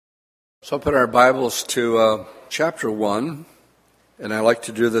So open our Bibles to chapter 1, and I like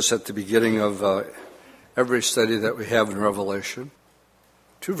to do this at the beginning of every study that we have in Revelation.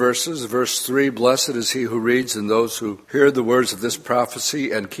 2 verses. Verse 3, Blessed is he who reads and those who hear the words of this prophecy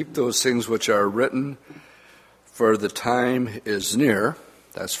and keep those things which are written, for the time is near.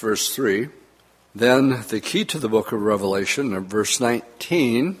 That's verse 3. Then the key to the book of Revelation, verse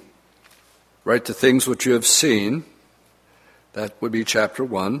 19, write the things which you have seen. That would be chapter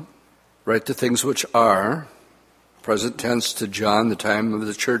 1. Write the things which are, present tense to John, the time of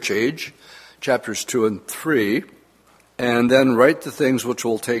the church age, chapters 2 and 3. And then write the things which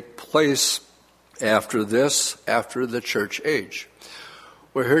will take place after this, after the church age.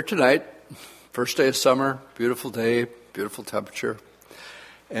 We're here tonight, first day of summer, beautiful day, beautiful temperature.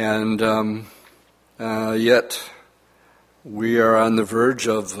 And yet we are on the verge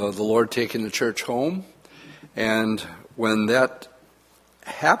of the Lord taking the church home. And when that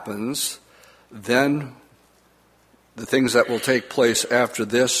happens, then the things that will take place after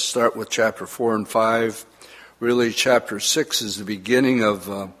this start with chapter 4 and 5. Really, chapter 6 is the beginning of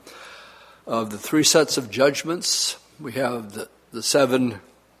the three sets of judgments. We have the 7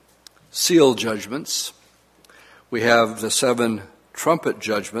 seal judgments. We have the 7 trumpet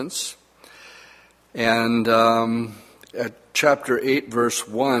judgments. And at chapter 8, verse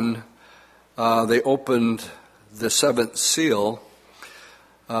 1, they opened the 7th seal.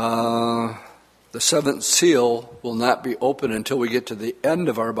 The 7th seal will not be open until we get to the end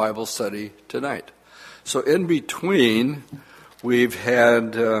of our Bible study tonight. So in between, we've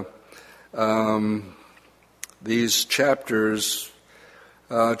had these chapters.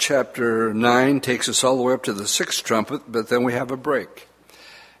 Chapter 9 takes us all the way up to the 6th trumpet, but then we have a break.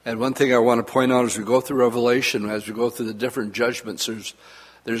 And one thing I want to point out as we go through Revelation, as we go through the different judgments,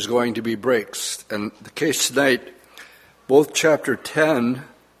 there's going to be breaks. And the case tonight, both chapter 10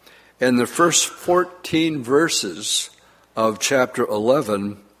 and the first 14 verses of chapter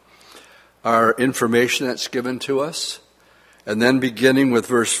 11 are information that's given to us. And then beginning with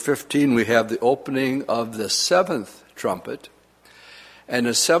verse 15, we have the opening of the 7th trumpet. And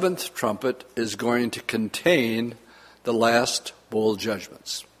the 7th trumpet is going to contain the last bowl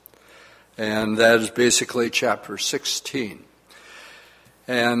judgments. And that is basically chapter 16.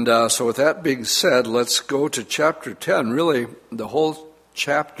 And so with that being said, let's go to chapter 10. Really, the whole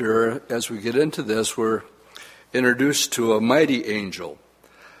chapter, as we get into this, we're introduced to a mighty angel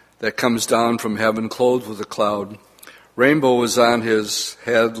that comes down from heaven clothed with a cloud. Rainbow was on his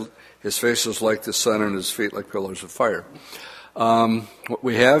head, his face was like the sun, and his feet like pillars of fire. What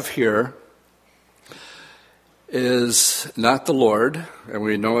we have here is not the Lord, and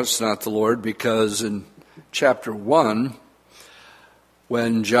we know it's not the Lord because in chapter 1,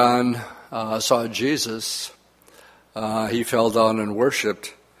 when John saw Jesus, he fell down and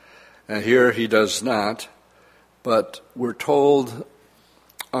worshipped, and here he does not. But we're told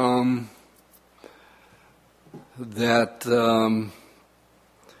that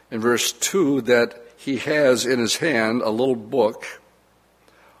in verse 2 that he has in his hand a little book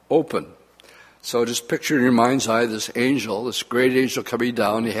open. So just picture in your mind's eye this angel, this great angel coming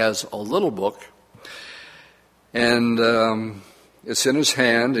down. He has a little book, and it's in his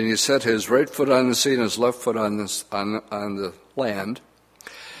hand, and he set his right foot on the sea and his left foot on the land.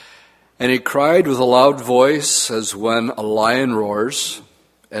 And he cried with a loud voice as when a lion roars.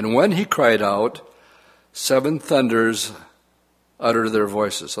 And when he cried out, 7 thunders uttered their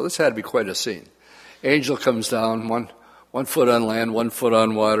voices. So this had to be quite a scene. Angel comes down, one foot on land, 1 foot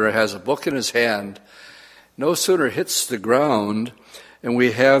on water, has a book in his hand. No sooner hits the ground, and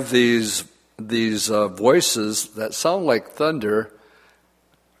we have these voices that sound like thunder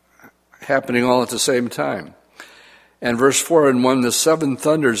happening all at the same time. And verse 4, and when the 7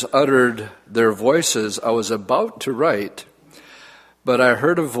 thunders uttered their voices, I was about to write, but I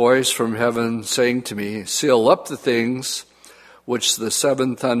heard a voice from heaven saying to me, seal up the things which the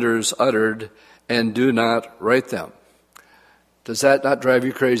 7 thunders uttered, and do not write them. Does that not drive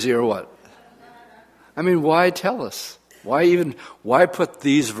you crazy or what? I mean, why tell us? Why put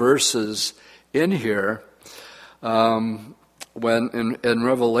these verses in here when in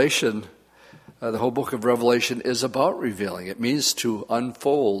Revelation, the whole book of Revelation is about revealing. It means to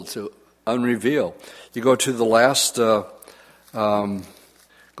unfold, to unreveal. You go to the last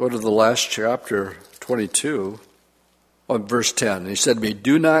chapter, 22, verse 10. He said to me,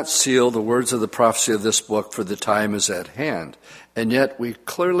 do not seal the words of the prophecy of this book, for the time is at hand. And yet we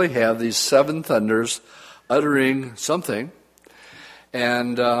clearly have these 7 thunders uttering something,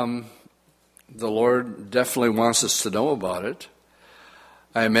 and the Lord definitely wants us to know about it.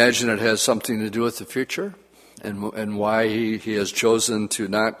 I imagine it has something to do with the future. and why he has chosen to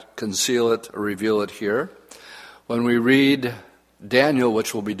not conceal it or reveal it here. When we read Daniel,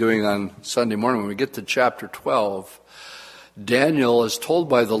 which we'll be doing on Sunday morning, when we get to chapter 12, Daniel is told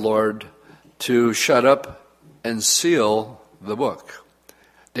by the Lord to shut up and seal the book.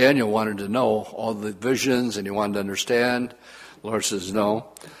 Daniel wanted to know all the visions and he wanted to understand. The Lord says, no.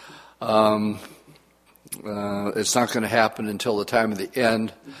 It's not going to happen until the time of the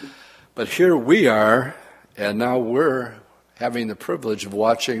end. But here we are, and now we're having the privilege of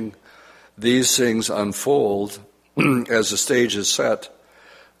watching these things unfold as the stage is set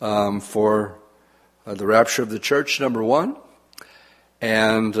for the rapture of the church, number one,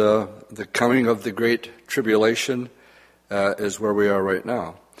 and the coming of the Great Tribulation is where we are right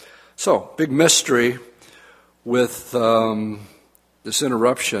now. So, big mystery with this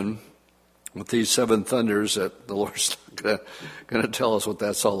interruption with these seven thunders that the Lord's going to tell us what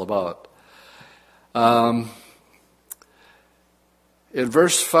that's all about. In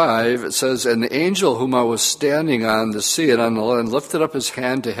verse 5, it says, "And the angel whom I was standing on the sea and on the land lifted up his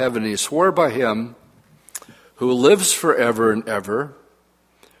hand to heaven, and he swore by him who lives forever and ever,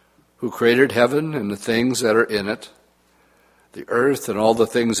 who created heaven and the things that are in it, the earth and all the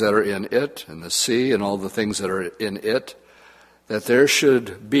things that are in it, and the sea and all the things that are in it, that there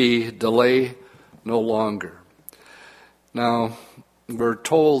should be delay no longer." Now, we're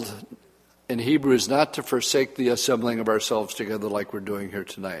told in Hebrews not to forsake the assembling of ourselves together like we're doing here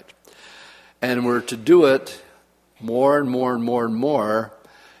tonight. And we're to do it more and more and more and more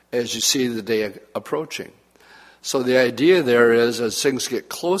as you see the day approaching. So the idea there is, as things get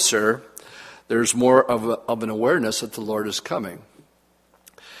closer, there's more of an awareness that the Lord is coming.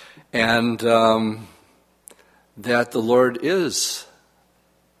 And that the Lord is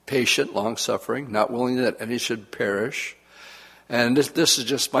patient, long-suffering, not willing that any should perish. And this is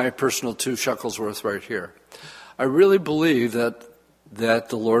just my personal 2 shekels worth right here. I really believe that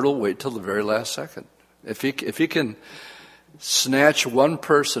the Lord will wait till the very last second. If he can snatch one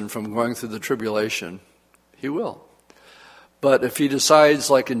person from going through the tribulation, he will. But if he decides,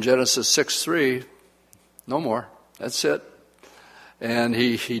 like in Genesis 6:3, no more, that's it. And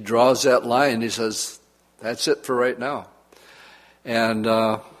he draws that line, he says, that's it for right now. And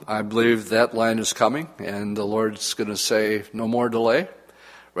I believe that line is coming, and the Lord's going to say, no more delay.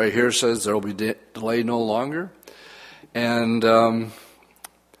 Right here it says there will be delay no longer. And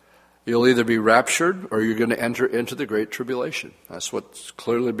you'll either be raptured or you're going to enter into the Great Tribulation. That's what's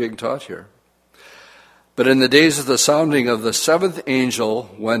clearly being taught here. But in the days of the sounding of the 7th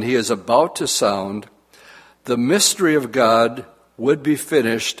angel, when he is about to sound, the mystery of God would be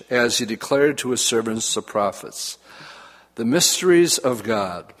finished as he declared to his servants the prophets. The mysteries of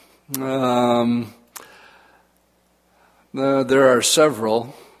God. There are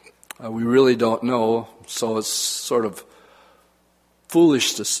several. We really don't know, so it's sort of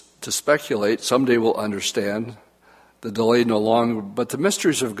foolish to speculate. Someday we'll understand. The delay no longer. But the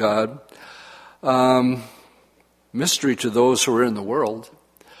mysteries of God, mystery to those who are in the world.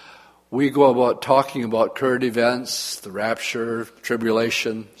 We go about talking about current events, the rapture,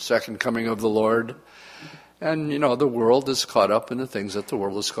 tribulation, second coming of the Lord. And, the world is caught up in the things that the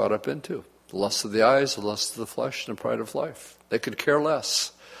world is caught up into. The lust of the eyes, the lust of the flesh, and the pride of life. They could care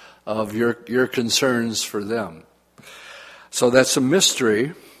less of your concerns for them. So that's a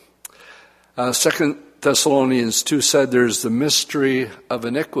mystery. 2 Thessalonians 2 said there's the mystery of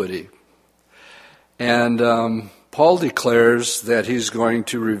iniquity. And Paul declares that he's going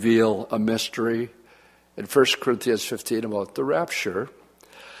to reveal a mystery in 1 Corinthians 15 about the rapture.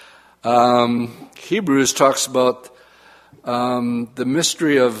 Hebrews talks about the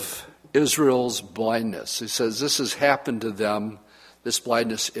mystery of Israel's blindness. He says this has happened to them, this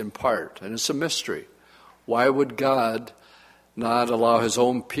blindness in part, and it's a mystery. Why would God not allow his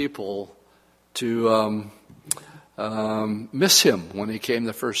own people to miss him when he came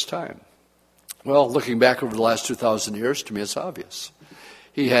the first time? Well, looking back over the last 2,000 years, to me it's obvious.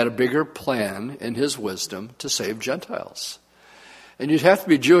 He had a bigger plan in his wisdom to save Gentiles. And you'd have to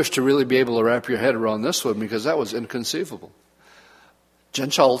be Jewish to really be able to wrap your head around this one, because that was inconceivable.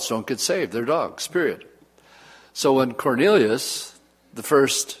 Gentiles don't get saved. They're dogs, period. So when Cornelius, the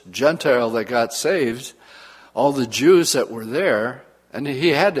first Gentile that got saved, all the Jews that were there, and he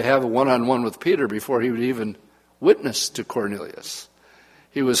had to have a one-on-one with Peter before he would even witness to Cornelius.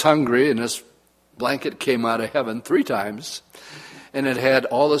 He was hungry, and his blanket came out of heaven 3 times. And it had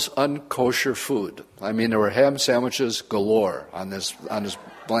all this unkosher food. I mean, there were ham sandwiches galore on this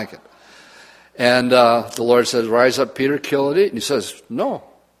blanket. And the Lord says, "Rise up, Peter, kill and eat." And he says, "No."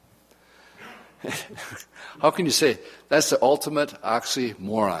 How can you say? That's the ultimate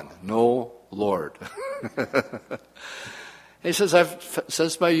oxymoron. No Lord. He says,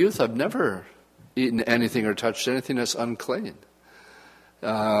 since my youth, I've never eaten anything or touched anything that's unclean.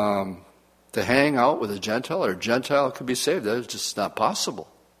 To hang out with a Gentile or a Gentile could be saved, that is just not possible.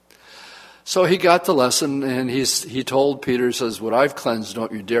 So he got the lesson, and he told Peter, he says, what I've cleansed,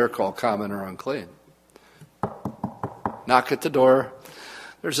 don't you dare call common or unclean. Knock at the door.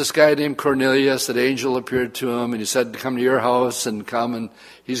 There's this guy named Cornelius. That angel appeared to him, and he said to come to your house and come, and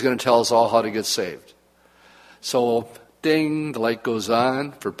he's going to tell us all how to get saved. So, ding, the light goes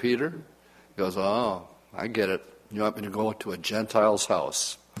on for Peter. He goes, oh, I get it. You want me to go to a Gentile's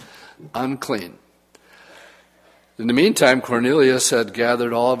house. Unclean. In the meantime, Cornelius had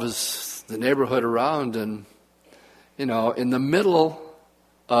gathered all of the neighborhood around, and, in the middle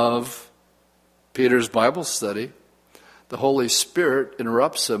of Peter's Bible study, the Holy Spirit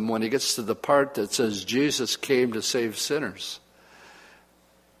interrupts him when he gets to the part that says Jesus came to save sinners.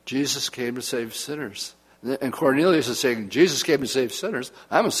 Jesus came to save sinners. And Cornelius is saying, Jesus came to save sinners.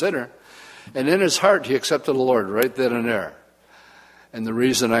 I'm a sinner. And in his heart, he accepted the Lord right then and there. And the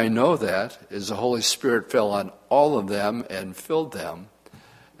reason I know that is the Holy Spirit fell on all of them and filled them,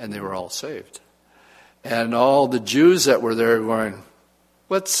 and they were all saved. And all the Jews that were there going,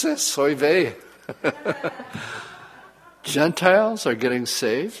 what's this? Oy vey. Gentiles are getting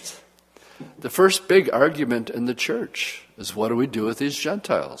saved? The first big argument in the church is, what do we do with these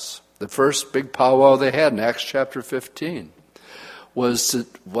Gentiles? The first big powwow they had in Acts chapter 15 was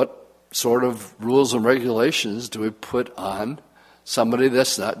what sort of rules and regulations do we put on somebody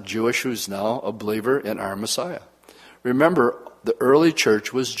that's not Jewish who's now a believer in our Messiah? Remember, the early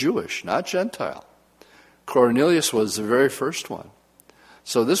church was Jewish, not Gentile. Cornelius was the very first one.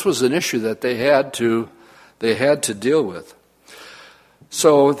 So this was an issue that they had to deal with.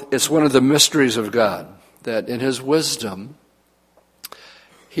 So it's one of the mysteries of God that in his wisdom,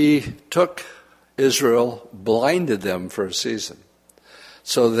 he took Israel, blinded them for a season,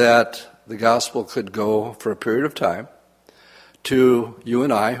 so that the gospel could go for a period of time to you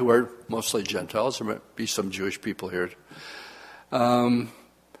and I, who are mostly Gentiles. There might be some Jewish people here. And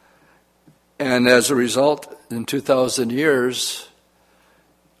as a result, in 2,000 years,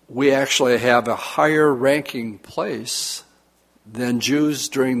 we actually have a higher ranking place than Jews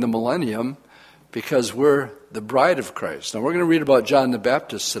during the millennium because we're the bride of Christ. Now, we're going to read about John the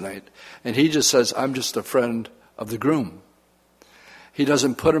Baptist tonight, and he just says, I'm just a friend of the groom. He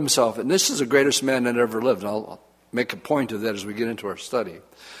doesn't put himself, and this is the greatest man that ever lived, and I'll make a point of that as we get into our study.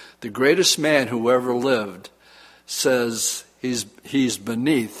 The greatest man who ever lived says he's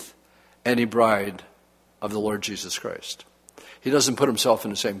beneath any bride of the Lord Jesus Christ. He doesn't put himself in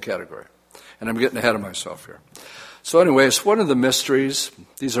the same category. And I'm getting ahead of myself here. So anyway, it's one of the mysteries.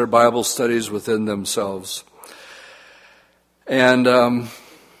 These are Bible studies within themselves. And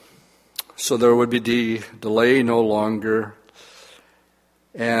so there would be delay no longer.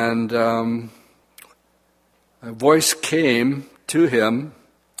 And a voice came to him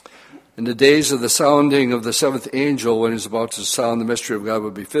in the days of the sounding of the seventh angel, when he was about to sound, the mystery of God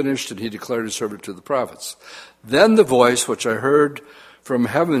would be finished, and he declared his servant to the prophets. Then the voice which I heard from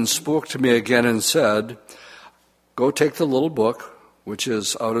heaven spoke to me again and said, go take the little book, which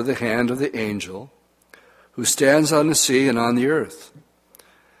is out of the hand of the angel, who stands on the sea and on the earth.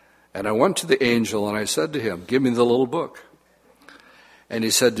 And I went to the angel, and I said to him, give me the little book. And he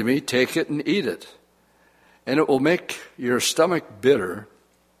said to me, take it and eat it, and it will make your stomach bitter,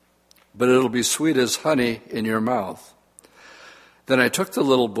 but it'll be sweet as honey in your mouth. Then I took the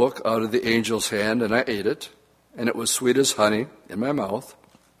little book out of the angel's hand, and I ate it, and it was sweet as honey in my mouth.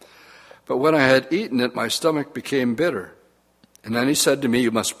 But when I had eaten it, my stomach became bitter. And then he said to me,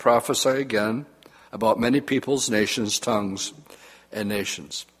 you must prophesy again about many peoples, nations, tongues, and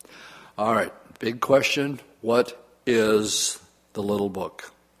nations. All right, big question. What is the little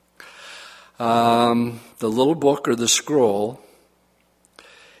book? The little book, or the scroll,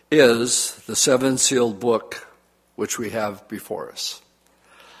 is the seven-sealed book which we have before us.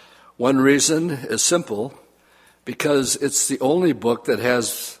 One reason is simple, because it's the only book that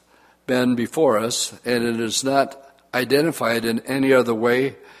has been before us, and it is not identified in any other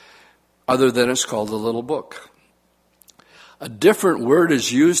way other than it's called the little book. A different word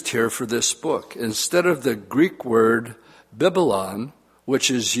is used here for this book. Instead of the Greek word Babylon, which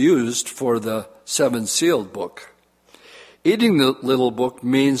is used for the seven-sealed book, eating the little book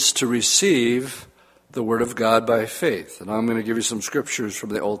means to receive the Word of God by faith. And I'm going to give you some scriptures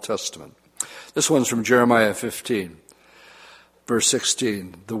from the Old Testament. This one's from Jeremiah 15, verse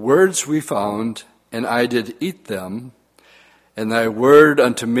 16. The words we found, and I did eat them, and thy word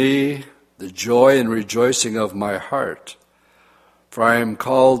unto me the joy and rejoicing of my heart. For I am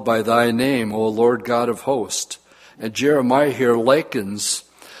called by thy name, O Lord God of hosts. And Jeremiah here likens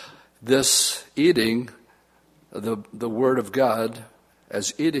this eating, the word of God,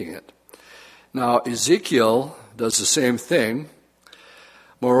 as eating it. Now, Ezekiel does the same thing.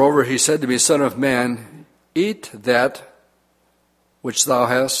 Moreover, he said to me, Son of man, eat that which thou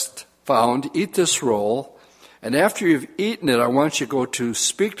hast found, eat this roll, and after you've eaten it, I want you to go to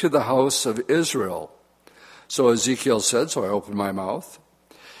speak to the house of Israel. So Ezekiel said, so I opened my mouth,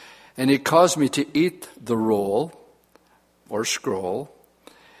 and he caused me to eat the roll, or scroll,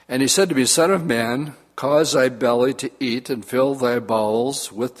 and he said to me, Son of man, cause thy belly to eat, and fill thy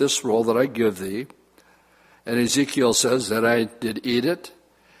bowels with this roll that I give thee. And Ezekiel says that I did eat it,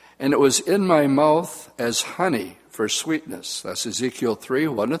 and it was in my mouth as honey for sweetness. That's Ezekiel 3,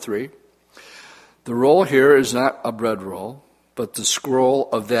 1-3. The roll here is not a bread roll, but the scroll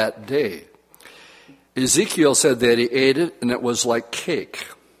of that day. Ezekiel said that he ate it, and it was like cake,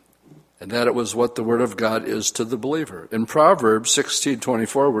 and that it was what the word of God is to the believer. In Proverbs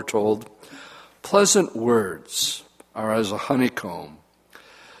 16:24, we're told, pleasant words are as a honeycomb,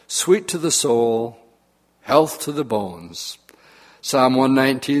 sweet to the soul, health to the bones. Psalm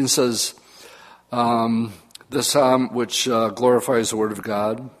 119 says, the psalm which glorifies the word of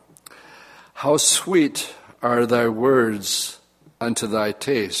God, how sweet are thy words unto thy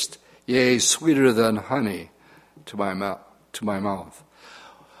taste, yea, sweeter than honey to my mouth.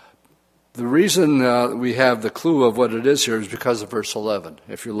 The reason we have the clue of what it is here is because of verse 11,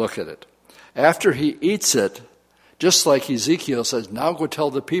 if you look at it. After he eats it, just like Ezekiel says, now go tell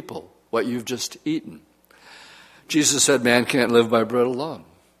the people what you've just eaten. Jesus said, man can't live by bread alone,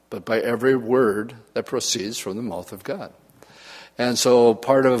 but by every word that proceeds from the mouth of God. And so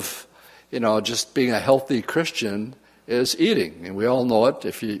part of, just being a healthy Christian is eating. And we all know it.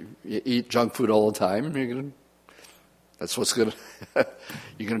 If you eat junk food all the time, that's what's going to,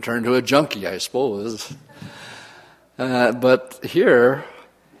 you're going to turn into a junkie, I suppose. But here,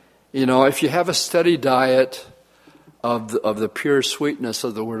 if you have a steady diet of the pure sweetness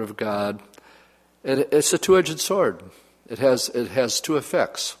of the Word of God, it's a two-edged sword. It has two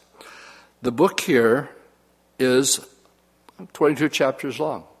effects. The book here is 22 chapters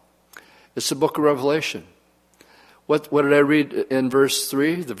long. It's the book of Revelation. What did I read in verse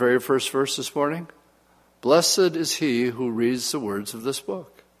 3, the very first verse this morning? Blessed is he who reads the words of this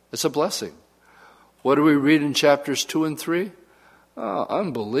book. It's a blessing. What do we read in chapters 2 and 3? Oh,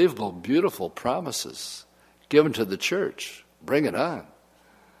 unbelievable, beautiful promises given to the church. Bring it on.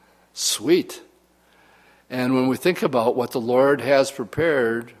 Sweet. And when we think about what the Lord has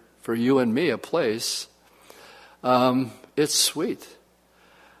prepared for you and me, a place, it's sweet.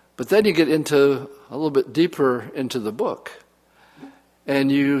 But then you get into a little bit deeper into the book,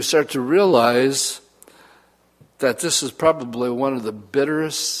 and you start to realize that this is probably one of the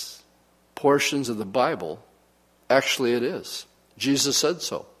bitterest portions of the Bible. Actually, it is. Jesus said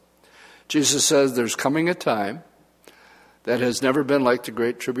so. Jesus says there's coming a time that has never been like the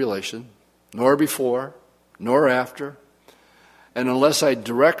Great Tribulation, nor before, nor after. And unless I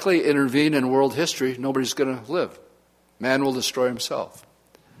directly intervene in world history, nobody's going to live. Man will destroy himself.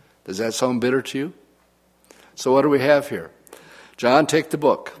 Does that sound bitter to you? So what do we have here? John, take the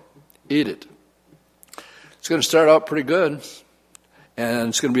book. Eat it. It's going to start out pretty good, and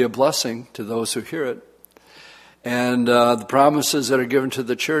it's going to be a blessing to those who hear it. And the promises that are given to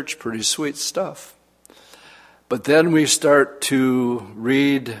the church, pretty sweet stuff. But then we start to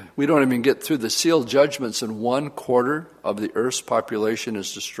read, we don't even get through the sealed judgments, and 1/4 of the earth's population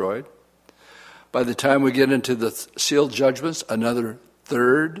is destroyed. By the time we get into the sealed judgments, another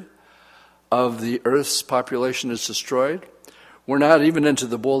 1/3 of the earth's population is destroyed. We're not even into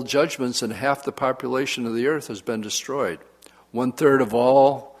the bowl judgments, and half the population of the earth has been destroyed. 1/3 of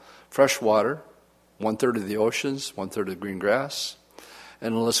all fresh water, 1/3 of the oceans, 1/3 of the green grass,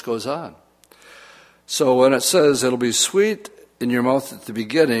 and the list goes on. So when it says it'll be sweet in your mouth at the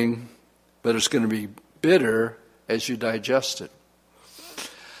beginning, but it's going to be bitter as you digest it.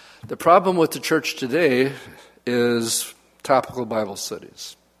 The problem with the church today is topical Bible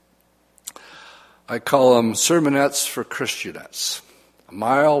studies. I call them sermonettes for Christianettes. A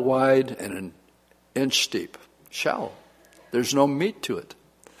mile wide and an inch deep. Shallow. There's no meat to it.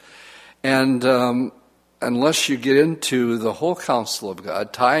 And unless you get into the whole counsel of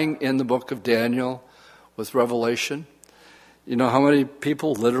God, tying in the book of Daniel with Revelation, you know how many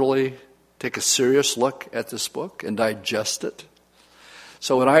people literally take a serious look at this book and digest it?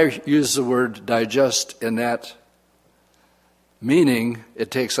 So when I use the word digest in that meaning,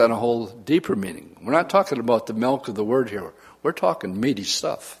 it takes on a whole deeper meaning. We're not talking about the milk of the word here. We're talking meaty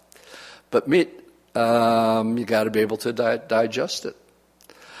stuff. But meat you got to be able to digest it.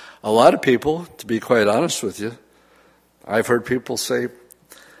 A lot of people, to be quite honest with you, I've heard people say,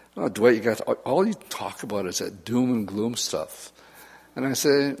 "Oh, Dwight, all you talk about is that doom and gloom stuff." And I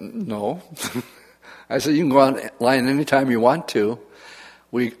say, no. I say, you can go online anytime you want to.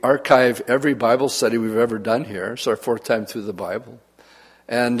 We archive every Bible study we've ever done here. It's our 4th time through the Bible.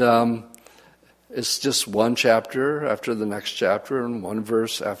 And it's just one chapter after the next chapter and one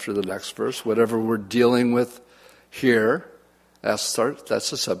verse after the next verse. Whatever we're dealing with here, that's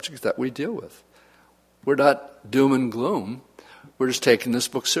the subject that we deal with. We're not doom and gloom. We're just taking this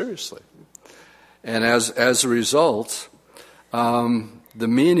book seriously. And as a result, the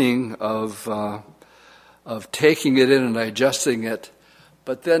meaning of taking it in and digesting it,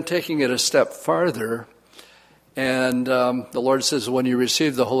 but then taking it a step farther, and the Lord says when you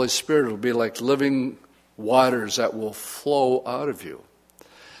receive the Holy Spirit, it will be like living waters that will flow out of you.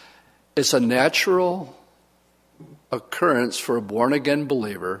 It's a natural occurrence for a born-again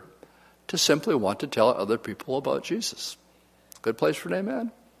believer to simply want to tell other people about Jesus. Good place for an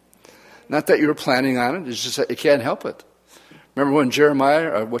amen. Not that you were planning on it, it's just that you can't help it. Remember when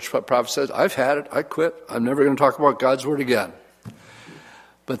Jeremiah, which prophet says, I've had it, I quit, I'm never going to talk about God's word again.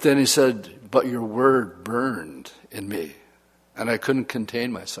 But then he said, but your word burned in me, and I couldn't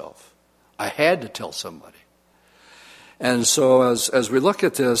contain myself. I had to tell somebody. And so as we look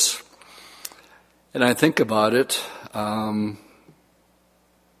at this, and I think about it, I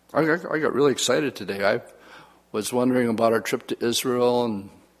got really excited today. I was wondering about our trip to Israel, and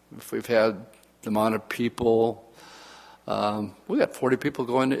if we've had the amount of people. We got 40 people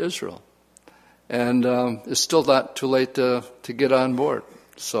going to Israel. And it's still not too late to get on board.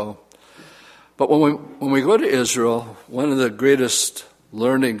 So, but when we go to Israel, one of the greatest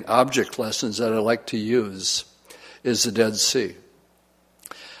learning object lessons that I like to use is the Dead Sea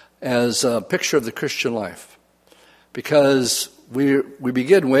as a picture of the Christian life. Because we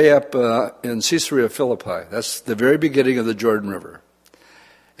begin way up in Caesarea Philippi. That's the very beginning of the Jordan River.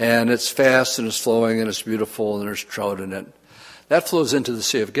 And it's fast and it's flowing and it's beautiful and there's trout in it. That flows into the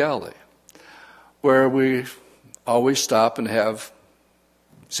Sea of Galilee, where we always stop and have,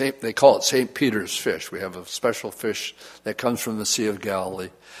 they call it St. Peter's fish. We have a special fish that comes from the Sea of Galilee,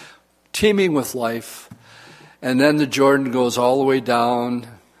 teeming with life. And then the Jordan goes all the way down.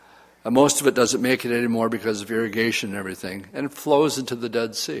 Most of it doesn't make it anymore because of irrigation and everything. And it flows into the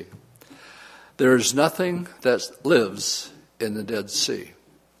Dead Sea. There's nothing that lives in the Dead Sea.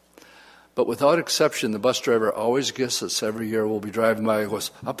 But without exception, the bus driver always gets us every year. We'll be driving by and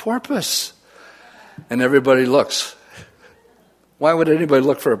goes, a porpoise. And everybody looks. Why would anybody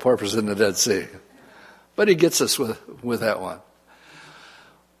look for a porpoise in the Dead Sea? But he gets us with that one.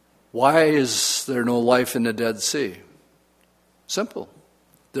 Why is there no life in the Dead Sea? Simple.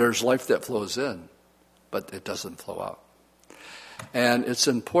 There's life that flows in, but it doesn't flow out. And it's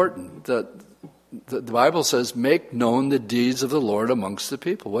important that the Bible says, make known the deeds of the Lord amongst the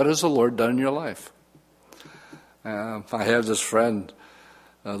people. What has the Lord done in your life? I have this friend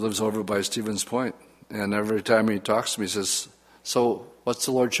lives over by Stevens Point, and every time he talks to me, he says, so what's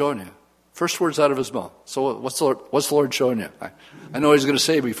the Lord showing you? First words out of his mouth. So what's the Lord showing you? I know what he's going to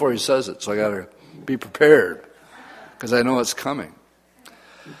say before he says it, so I got to be prepared because I know it's coming.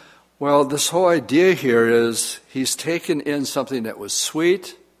 Well, this whole idea here is he's taken in something that was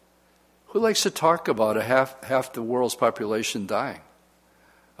sweet. Who likes to talk about half the world's population dying?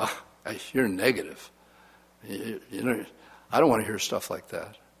 Oh, you're negative. You know, I don't want to hear stuff like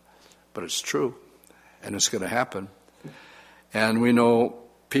that. But it's true, and it's going to happen. And we know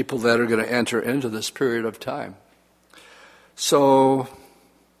people that are going to enter into this period of time. So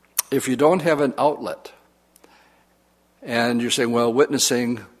if you don't have an outlet, and you're saying, well,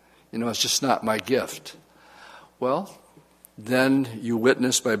 witnessing, it's just not my gift. Well, then you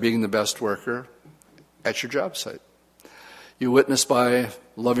witness by being the best worker at your job site. You witness by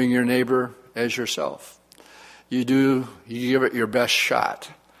loving your neighbor as yourself. You give it your best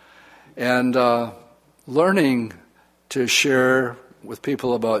shot. And learning to share with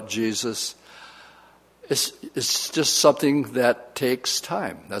people about Jesus, it's just something that takes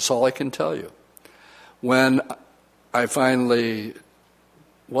time. That's all I can tell you. When I finally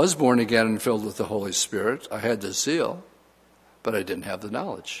was born again and filled with the Holy Spirit, I had the zeal, but I didn't have the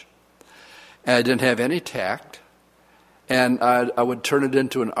knowledge. And I didn't have any tact. And I would turn it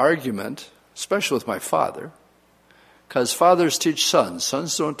into an argument, especially with my father, because fathers teach sons.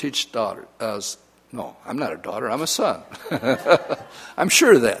 Sons don't teach daughters. No, I'm not a daughter. I'm a son. I'm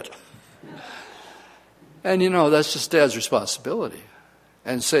sure of that. And, that's just Dad's responsibility.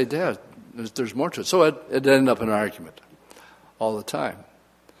 And say, Dad, there's more to it. So it ended up in an argument all the time.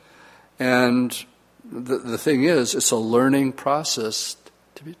 And the thing is, it's a learning process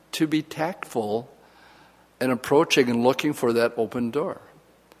to be tactful and approaching and looking for that open door.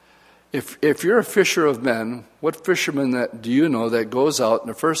 If you're a fisher of men, what fisherman do you know that goes out and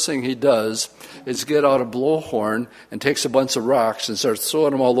the first thing he does is get out a blowhorn and takes a bunch of rocks and starts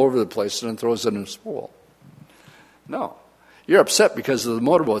throwing them all over the place and then throws it in his pool? No. You're upset because of the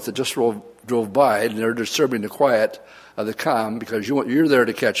motorboat that just drove by and they're disturbing the quiet of the calm because you're there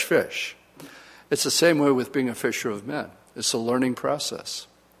to catch fish. It's the same way with being a fisher of men. It's a learning process.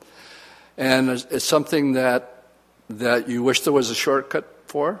 And it's something that you wish there was a shortcut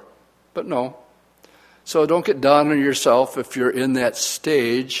for, but no. So don't get down on yourself if you're in that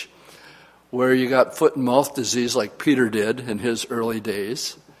stage where you got foot and mouth disease like Peter did in his early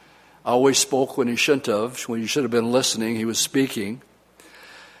days. Always spoke when he shouldn't have. When you should have been listening, he was speaking.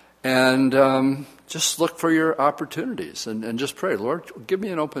 And just look for your opportunities and just pray, Lord, give me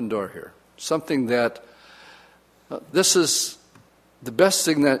an open door here. Something that, this is the best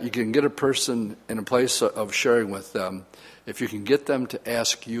thing that you can get a person in a place of sharing with them, if you can get them to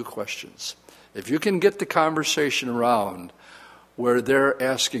ask you questions. If you can get the conversation around where they're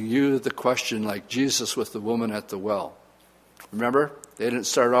asking you the question like Jesus with the woman at the well. Remember, they didn't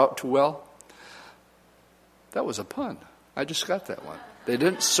start out too well? That was a pun. I just got that one. They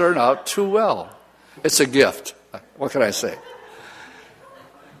didn't start out too well. It's a gift. What can I say?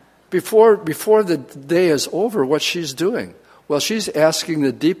 Before the day is over, what she's doing? Well, she's asking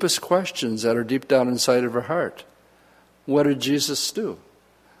the deepest questions that are deep down inside of her heart. What did Jesus do?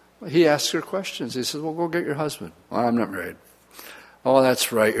 He asked her questions. He says, well, go get your husband. Well, I'm not married. Oh,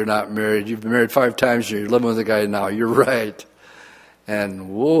 that's right, you're not married. You've been married 5 times, you're living with a guy now. You're right. And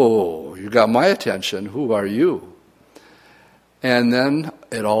whoa, you got my attention. Who are you? And then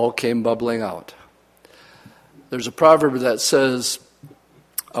it all came bubbling out. There's a proverb that says,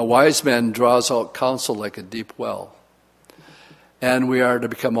 a wise man draws out counsel like a deep well. And we are to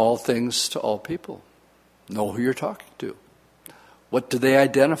become all things to all people. Know who you're talking to. What do they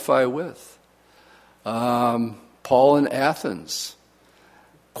identify with? Paul in Athens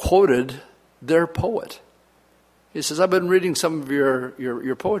quoted their poet. He says, I've been reading some of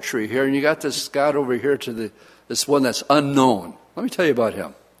your poetry here, and you got this God over here to this one that's unknown. Let me tell you about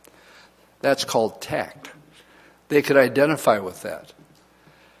him. That's called tact. They could identify with that.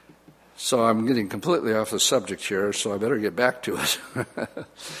 So I'm getting completely off the subject here, so I better get back to it.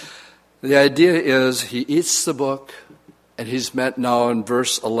 The idea is he eats the book, and he's meant now in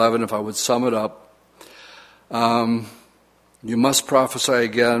verse 11, if I would sum it up, you must prophesy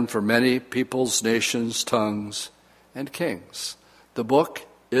again for many peoples, nations, tongues, and kings. The book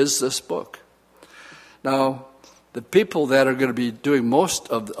is this book. Now, the people that are going to be doing most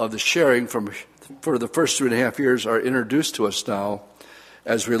of the sharing for the first 3.5 years are introduced to us now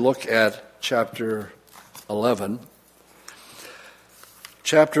as we look at chapter 11.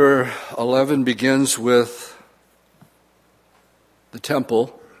 Chapter 11 begins with the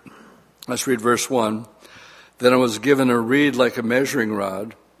temple. Let's read verse 1. Then I was given a reed like a measuring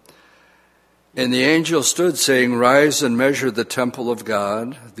rod, and the angel stood saying, rise and measure the temple of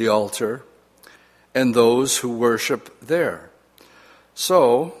God, the altar, and those who worship there.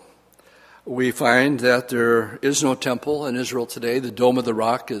 So, we find that there is no temple in Israel today. The Dome of the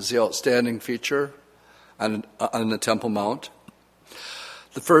Rock is the outstanding feature on the Temple Mount.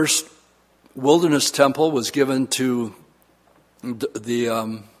 The first wilderness temple was given to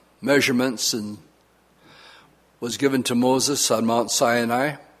the measurements and was given to Moses on Mount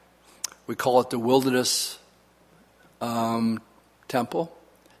Sinai. We call it the wilderness temple.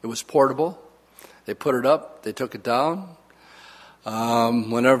 It was portable. They put it up. They took it down.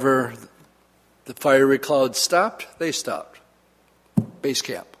 Whenever the fiery cloud stopped, they stopped. Base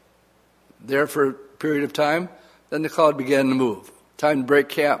camp. There for a period of time, then the cloud began to move. Time to break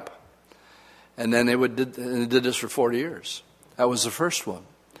camp. And then they did this for 40 years. That was the first one.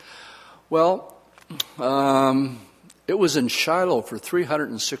 Well, it was in Shiloh for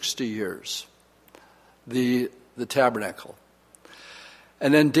 360 years, the tabernacle.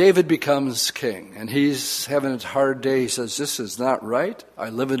 And then David becomes king, and he's having a hard day. He says, this is not right. I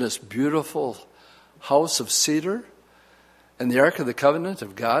live in this beautiful house of cedar, and the Ark of the Covenant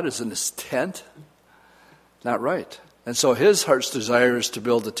of God is in this tent. Not right. And so his heart's desire is to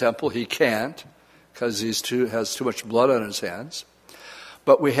build a temple. He can't, because he has too much blood on his hands.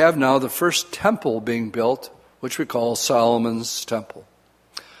 But we have now the first temple being built, which we call Solomon's Temple.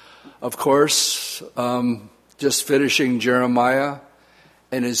 Of course, just finishing Jeremiah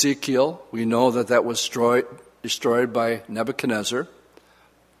and Ezekiel, we know that was destroyed by Nebuchadnezzar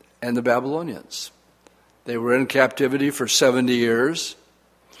and the Babylonians. They were in captivity for 70 years.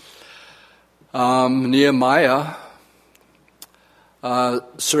 Nehemiah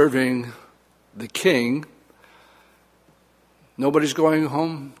serving the king. Nobody's going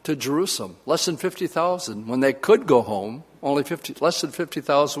home to Jerusalem. Less than 50,000. When they could go home, less than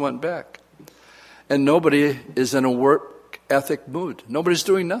 50,000 went back. And nobody is in a work ethic mood. Nobody's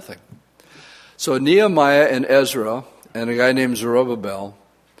doing nothing. So Nehemiah and Ezra and a guy named Zerubbabel,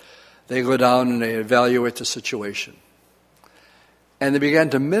 they go down and they evaluate the situation. And they began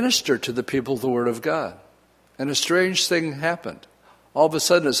to minister to the people the Word of God. And a strange thing happened. All of a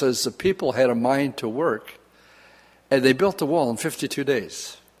sudden it says the people had a mind to work, and they built the wall in 52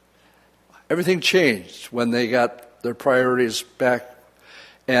 days. Everything changed when they got their priorities back.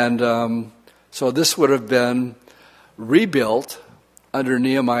 And so this would have been rebuilt under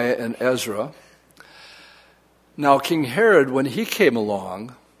Nehemiah and Ezra. Now, King Herod, when he came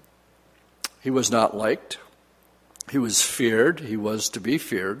along, he was not liked. He was feared. He was to be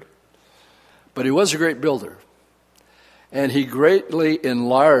feared. But he was a great builder. And he greatly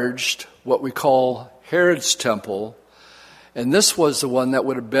enlarged what we call Herod's temple. And this was the one that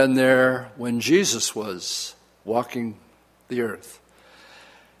would have been there when Jesus was walking the earth.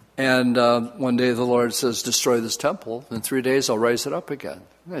 And one day the Lord says, destroy this temple. In 3 days I'll raise it up again.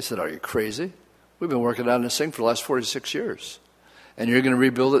 And I said, are you crazy? We've been working on this thing for the last 46 years. And you're going to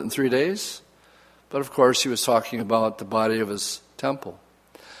rebuild it in 3 days? But of course he was talking about the body of his temple.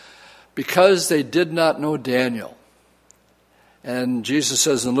 Because they did not know Daniel. And Jesus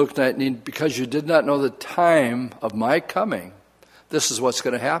says in Luke 19, because you did not know the time of my coming, this is what's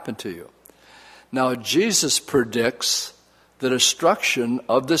going to happen to you. Now, Jesus predicts the destruction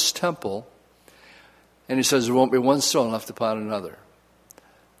of this temple, and he says there won't be one stone left upon another.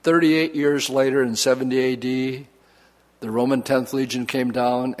 38 years later, in 70 A.D., the Roman 10th Legion came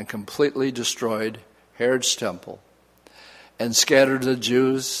down and completely destroyed Herod's temple and scattered the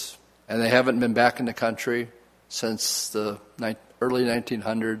Jews, and they haven't been back in the country since the early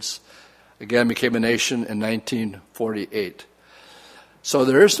 1900s. Again, became a nation in 1948. So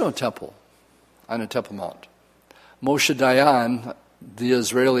there is no temple on the Temple Mount. Moshe Dayan, the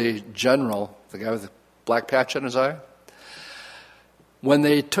Israeli general, the guy with the black patch on his eye, when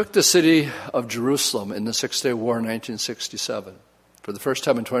they took the city of Jerusalem in the Six-Day War in 1967, for the first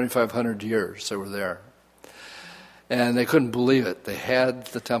time in 2,500 years they were there, and they couldn't believe it. They had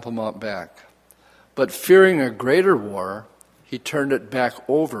the Temple Mount back. But fearing a greater war, he turned it back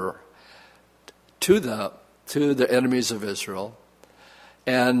over to the enemies of Israel.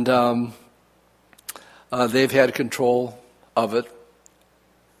 And they've had control of it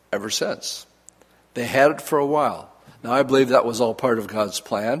ever since. They had it for a while. Now, I believe that was all part of God's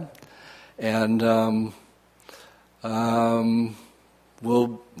plan. And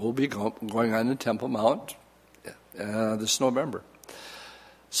we'll be going on to Temple Mount this November.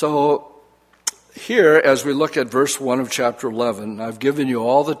 So here, as we look at verse 1 of chapter 11, I've given you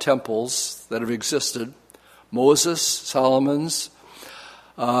all the temples that have existed. Moses, Solomon's,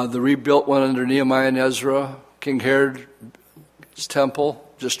 the rebuilt one under Nehemiah and Ezra, King Herod's temple,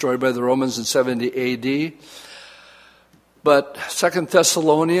 destroyed by the Romans in 70 A.D. But 2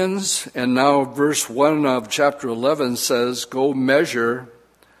 Thessalonians, and now verse 1 of chapter 11 says, go measure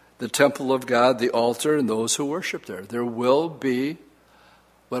the temple of God, the altar, and those who worship there. There will be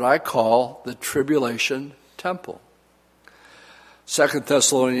what I call the tribulation temple. 2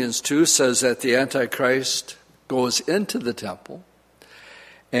 Thessalonians 2 says that the Antichrist goes into the temple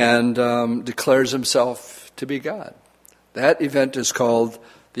and declares himself to be God. That event is called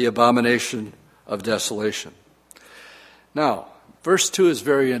the abomination of desolation. Now, verse 2 is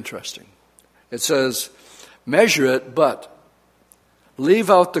very interesting. It says, measure it, but leave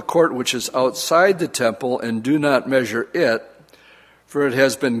out the court which is outside the temple and do not measure it, for it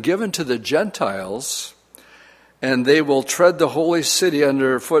has been given to the Gentiles, and they will tread the holy city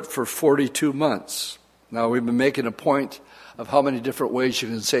underfoot for 42 months. Now, we've been making a point of how many different ways you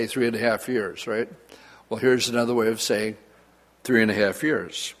can say 3.5 years, right? Well, here's another way of saying 3.5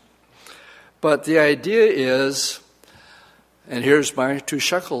 years. But the idea is, and here's my 2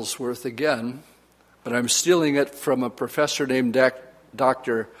 shekels worth again, but I'm stealing it from a professor named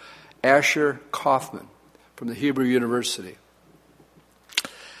Dr. Asher Kaufman from the Hebrew University.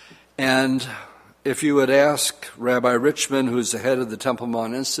 And if you would ask Rabbi Richman, who's the head of the Temple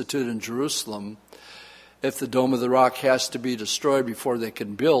Mount Institute in Jerusalem, if the Dome of the Rock has to be destroyed before they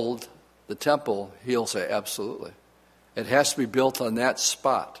can build the temple, he'll say absolutely. It has to be built on that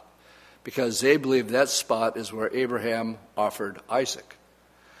spot because they believe that spot is where Abraham offered Isaac.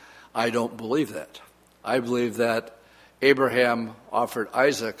 I don't believe that. I believe that Abraham offered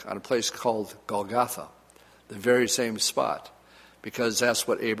Isaac on a place called Golgotha, the very same spot, because that's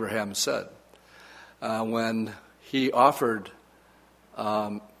what Abraham said. when he offered,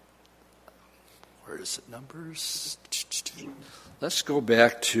 where is it, Numbers? Let's go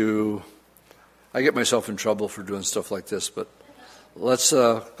back to, I get myself in trouble for doing stuff like this, but let's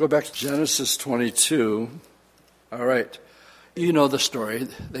go back to Genesis 22. All right. You know the story.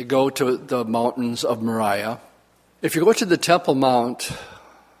 They go to the mountains of Moriah. If you go to the Temple Mount,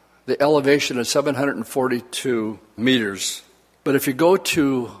 the elevation is 742 meters. But if you go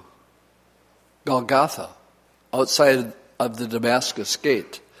to Golgotha, outside of the Damascus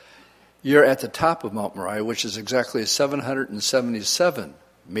Gate, you're at the top of Mount Moriah, which is exactly 777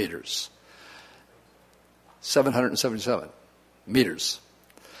 meters. 777 meters.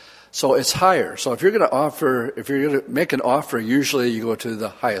 So it's higher. So if you're going to make an offer, usually you go to the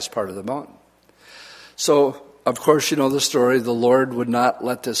highest part of the mountain. So, of course, you know the story. The Lord would not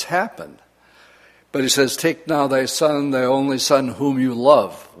let this happen. But he says, take now thy son, thy only son, whom you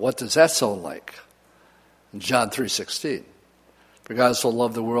love. What does that sound like? In John 3:16. For God so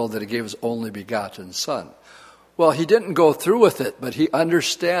loved the world that he gave his only begotten son. Well, he didn't go through with it, but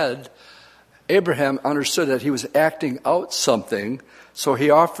Abraham understood that he was acting out something, so he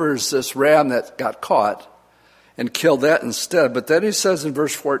offers this ram that got caught and killed that instead. But then he says in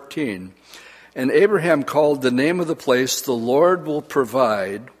verse 14, and Abraham called the name of the place, the Lord will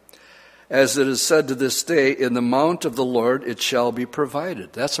provide, as it is said to this day, in the mount of the Lord it shall be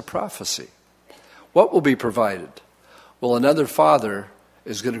provided. That's a prophecy. What will be provided? Well, another father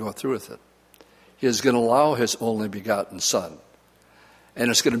is going to go through with it. He is going to allow his only begotten son. And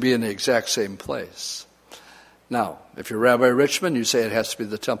it's going to be in the exact same place. Now, if you're Rabbi Richmond, you say it has to be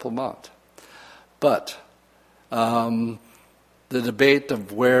the Temple Mount. But the debate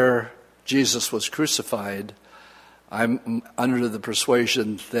of where Jesus was crucified, I'm under the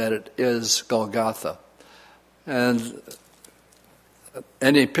persuasion that it is Golgotha. And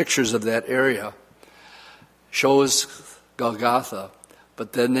any pictures of that area shows Golgotha,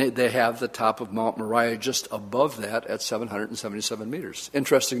 but then they have the top of Mount Moriah just above that at 777 meters.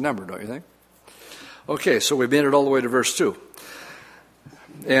 Interesting number, don't you think? Okay, so we made it all the way to verse 2.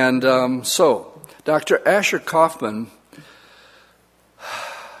 And so, Dr. Asher Kaufman,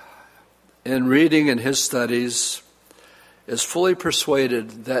 in reading in his studies, is fully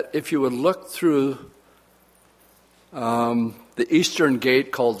persuaded that if you would look through the eastern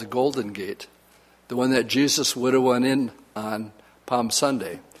gate called the Golden Gate, the one that Jesus would have went in on Palm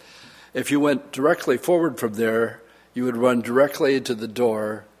Sunday, if you went directly forward from there, you would run directly into the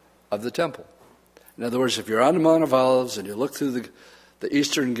door of the temple. In other words, if you're on the Mount of Olives and you look through the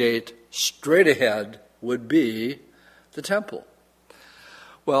eastern gate, straight ahead would be the temple.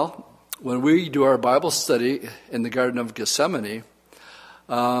 Well, when we do our Bible study in the Garden of Gethsemane,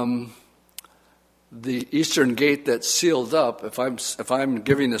 the eastern gate that's sealed up, if I'm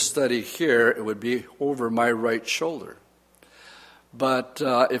giving a study here, it would be over my right shoulder. But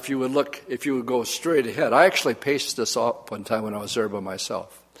if you would go straight ahead, I actually paced this up one time when I was there by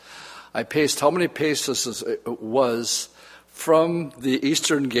myself. I paced how many paces it was from the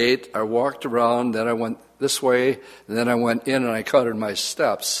eastern gate. I walked around, then I went this way, and then I went in and I counted my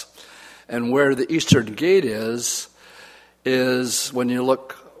steps. And where the eastern gate is when you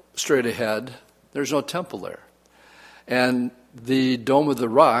look straight ahead, there's no temple there. And the Dome of the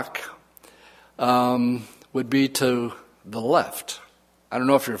Rock would be to the left. I don't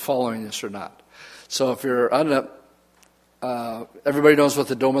know if you're following this or not. So if you're on everybody knows what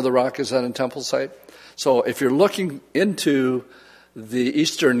the Dome of the Rock is on a temple site? So if you're looking into the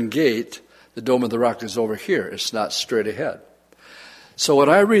eastern gate, the Dome of the Rock is over here. It's not straight ahead. So when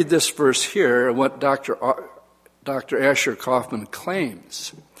I read this verse here, and what Dr. Asher Kaufman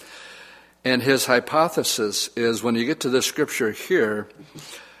claims, and his hypothesis is when you get to this scripture here,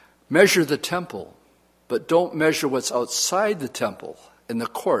 measure the temple, but don't measure what's outside the temple in the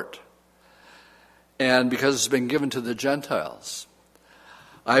court. And because it's been given to the Gentiles.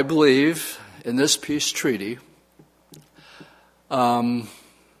 I believe in this peace treaty,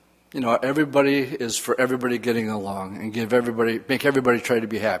 everybody is for everybody getting along and make everybody try to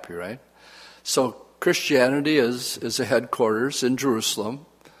be happy, right? So Christianity is the headquarters in Jerusalem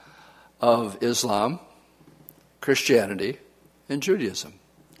of Islam, Christianity, and Judaism.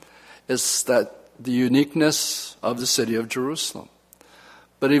 It's that the uniqueness of the city of Jerusalem.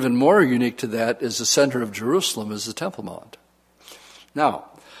 But even more unique to that is the center of Jerusalem is the Temple Mount. Now,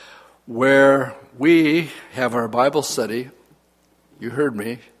 where we have our Bible study, you heard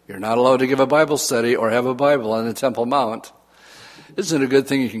me, you're not allowed to give a Bible study or have a Bible on the Temple Mount. Isn't it a good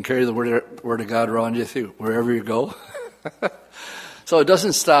thing you can carry the Word of God around you wherever you go? So it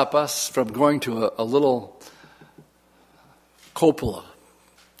doesn't stop us from going to a little cupola.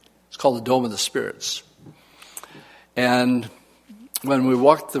 It's called the Dome of the Spirits. And when we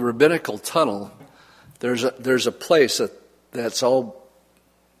walk the rabbinical tunnel, there's a place that's all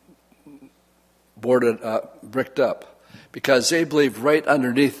boarded up, bricked up, because they believe right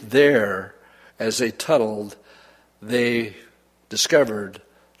underneath there, as they tunneled, they discovered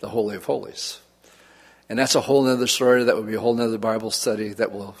the Holy of Holies. And that's a whole other story. That would be a whole other Bible study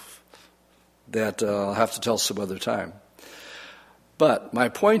that I'll have to tell some other time. But my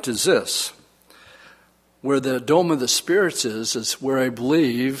point is this. Where the Dome of the Spirits is where I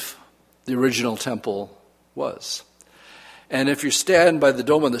believe the original temple was. And if you stand by the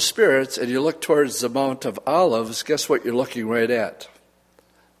Dome of the Spirits and you look towards the Mount of Olives, guess what you're looking right at?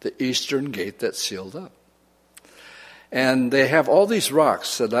 The eastern gate that's sealed up. And they have all these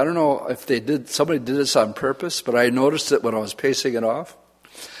rocks, and I don't know if somebody did this on purpose, but I noticed it when I was pacing it off,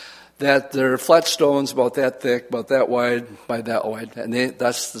 that they're flat stones about that thick, about that wide, by that wide, and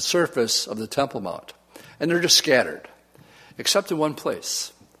that's the surface of the Temple Mount. And they're just scattered, except in one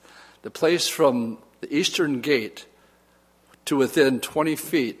place. The place from the eastern gate to within 20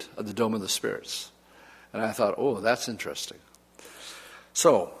 feet of the Dome of the Spirits. And I thought, oh, that's interesting.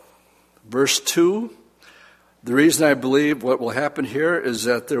 So, verse 2, the reason I believe what will happen here is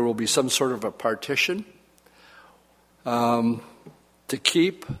that there will be some sort of a partition to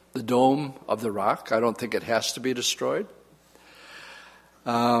keep the Dome of the Rock. I don't think it has to be destroyed.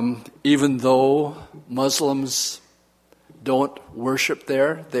 Even though Muslims don't worship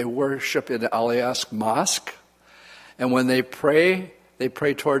there, they worship in the Al-Aqsa Mosque. And when they pray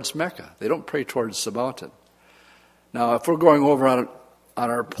towards Mecca. They don't pray towards the mountain. Now, if we're going over on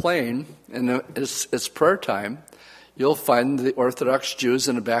our plane and it's prayer time, you'll find the Orthodox Jews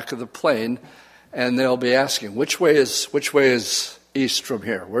in the back of the plane, and they'll be asking, which way is east from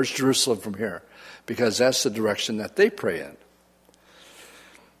here? Where's Jerusalem from here? Because that's the direction that they pray in.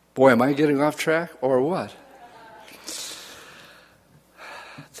 Boy, am I getting off track or what?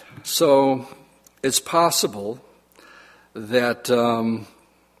 So it's possible that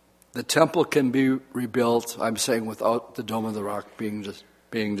the temple can be rebuilt, I'm saying, without the Dome of the Rock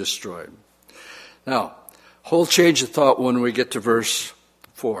being destroyed. Now, whole change of thought when we get to verse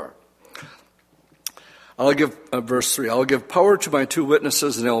 4. Verse 3, I'll give power to my 2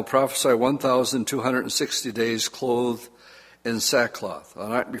 witnesses, and they will prophesy 1,260 days clothed in sackcloth. All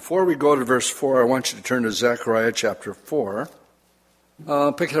right, before we go to verse 4, I want you to turn to Zechariah chapter 4.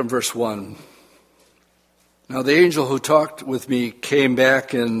 Pick it up verse 1. Now the angel who talked with me came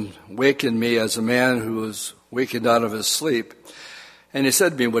back and wakened me as a man who was wakened out of his sleep. And he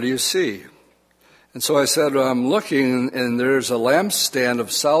said to me, what do you see? And so I said, I'm looking, and there's a lampstand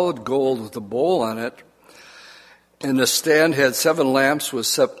of solid gold with a bowl on it. And the stand had 7 lamps with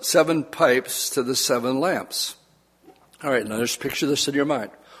 7 pipes to the 7 lamps. All right, now just picture this in your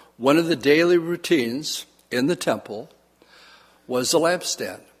mind. One of the daily routines in the temple was the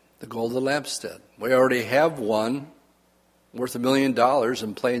lampstand, the golden lampstand. We already have one worth $1 million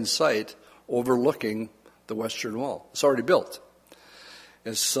in plain sight overlooking the western wall. It's already built.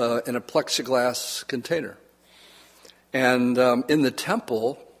 It's in a plexiglass container. And in the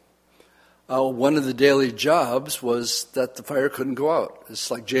temple, one of the daily jobs was that the fire couldn't go out. It's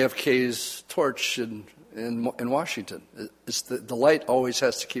like JFK's torch in Washington. It's the light always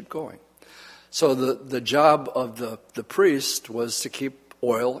has to keep going. So the job of the priest was to keep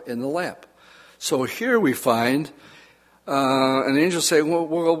oil in the lamp. So here we find an angel saying,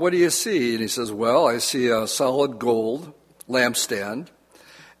 well, what do you see? And he says, well, I see a solid gold lampstand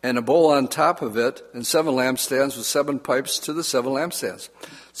and a bowl on top of it and 7 lampstands with 7 pipes to the 7 lampstands.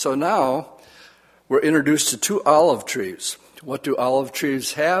 So now we're introduced to 2 olive trees. What do olive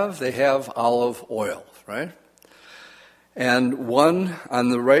trees have? They have olive oil, right? And one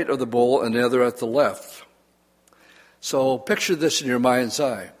on the right of the bowl and the other at the left. So picture this in your mind's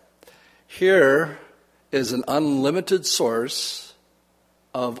eye. Here is an unlimited source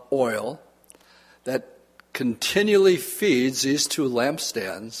of oil that continually feeds these 2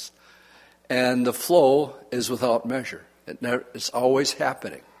 lampstands, and the flow is without measure. It's always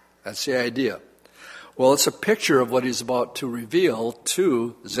happening. That's the idea. Well, it's a picture of what he's about to reveal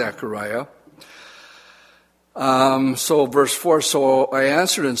to Zechariah. So verse 4, so I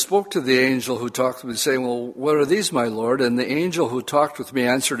answered and spoke to the angel who talked with me, saying, well, what are these, my Lord? And the angel who talked with me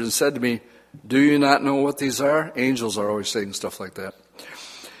answered and said to me, do you not know what these are? Angels are always saying stuff like that.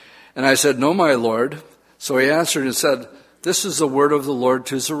 And I said, no, my Lord. So he answered and said, this is the word of the Lord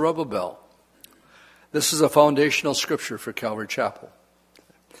to Zerubbabel. This is a foundational scripture for Calvary Chapel.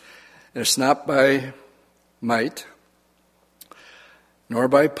 And it's not by might, nor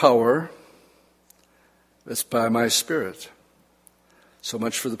by power, it's by my Spirit, So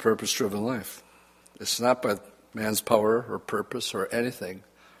much for the purpose-driven life. It's not by man's power or purpose or anything,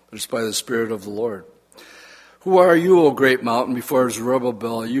 but it's by the Spirit of the Lord. Who are you, O great mountain, before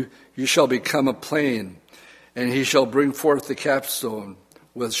Zerubbabel? You shall become a plain, and he shall bring forth the capstone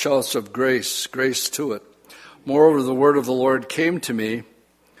with shouts of grace, grace to it. Moreover, the word of the Lord came to me,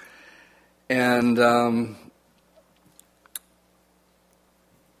 and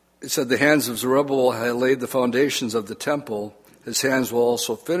it said, the hands of Zerubbabel had laid the foundations of the temple. His hands will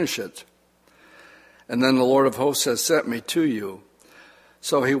also finish it. And then the Lord of hosts has sent me to you.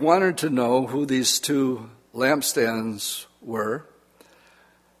 So he wanted to know who these two lampstands were.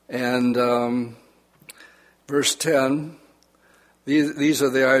 And verse 10, these are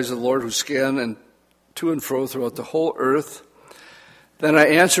the eyes of the Lord who scan and to and fro throughout the whole earth. Then I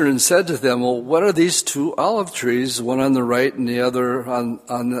answered and said to them, well, what are these two olive trees, one on the right and the other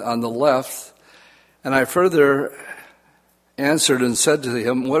on the left? And I further answered and said to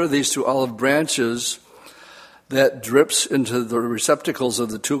him, what are these two olive branches that drips into the receptacles of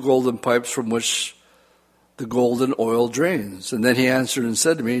the two golden pipes from which the golden oil drains? And then he answered and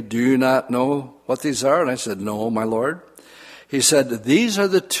said to me, do you not know what these are? And I said, no, my Lord. He said, these are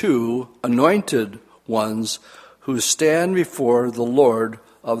the two anointed ones who stand before the Lord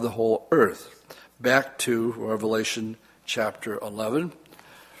of the whole earth. Back to Revelation chapter 11,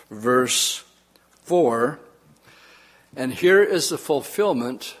 verse 4. And here is the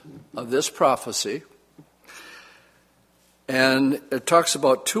fulfillment of this prophecy. And it talks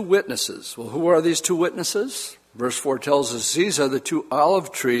about two witnesses. Well, who are these two witnesses? Verse 4 tells us these are the two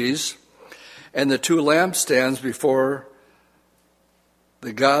olive trees and the two lampstands before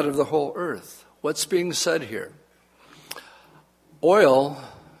the God of the whole earth. What's being said here? Oil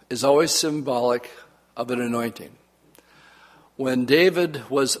is always symbolic of an anointing. When David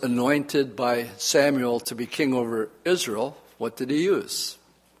was anointed by Samuel to be king over Israel, what did he use?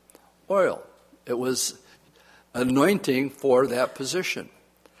 Oil. It was anointing for that position.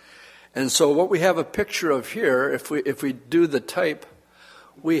 And so what we have a picture of here, if we do the type,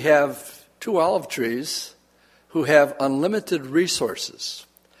 we have two olive trees who have unlimited resources.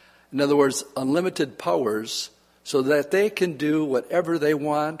 In other words, unlimited powers, so that they can do whatever they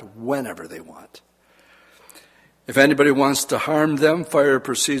want, whenever they want. If anybody wants to harm them, fire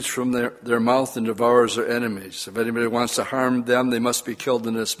proceeds from their mouth and devours their enemies. If anybody wants to harm them, they must be killed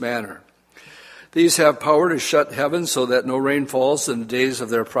in this manner. These have power to shut heaven so that no rain falls in the days of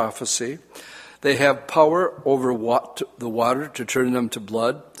their prophecy. They have power over the water to turn them to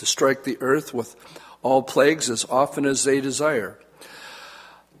blood, to strike the earth with all plagues as often as they desire.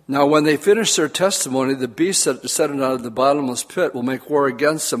 Now, when they finish their testimony, the beast that descended out of the bottomless pit will make war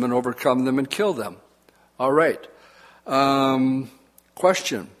against them and overcome them and kill them. All right.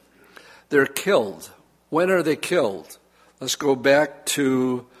 Question. They're killed. When are they killed? Let's go back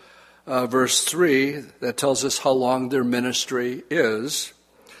to verse 3. That tells us how long their ministry is.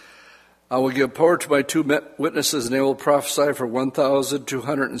 I will give power to my two witnesses, and they will prophesy for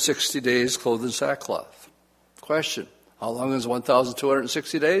 1,260 days, clothed in sackcloth. Question. How long is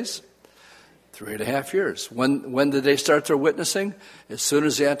 1,260 days? 3.5 years. When did they start their witnessing? As soon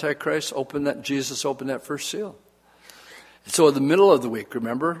as the Antichrist Jesus opened that first seal. So in the middle of the week,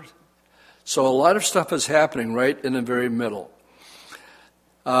 remember? So a lot of stuff is happening right in the very middle.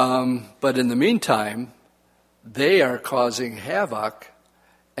 But in the meantime, they are causing havoc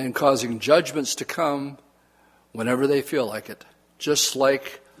and causing judgments to come whenever they feel like it. Just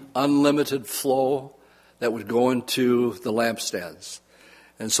like unlimited flow that would go into the lampstands.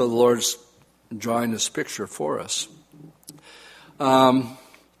 And so the Lord's drawing this picture for us. Their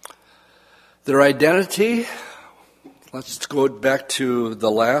identity, let's go back to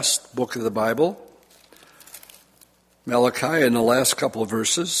the last book of the Bible, Malachi, in the last couple of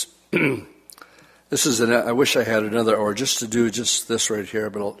verses. This is I wish I had another hour just to do just this right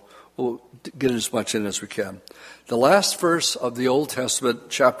here, but we'll get as much in as we can. The last verse of the Old Testament,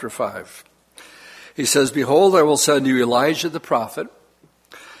 chapter 5. He says, behold, I will send you Elijah the prophet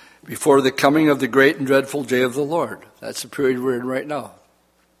before the coming of the great and dreadful day of the Lord. That's the period we're in right now.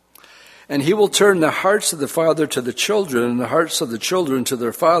 And he will turn the hearts of the father to the children and the hearts of the children to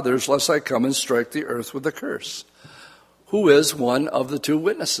their fathers, lest I come and strike the earth with a curse. Who is one of the two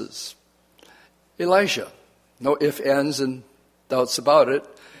witnesses? Elijah. No ifs, ands, and doubts about it.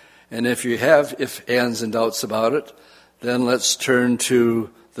 And if you have ifs, ands, and doubts about it, then let's turn to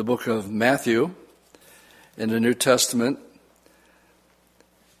the book of Matthew in the New Testament.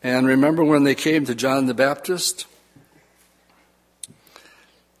 And remember when they came to John the Baptist?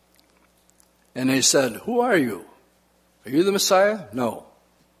 And they said, who are you? Are you the Messiah? No.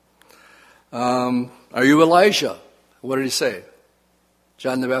 Are you Elijah? What did he say?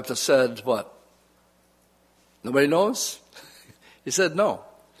 John the Baptist said, what? Nobody knows? He said, no,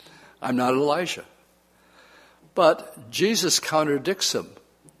 I'm not Elijah. But Jesus contradicts him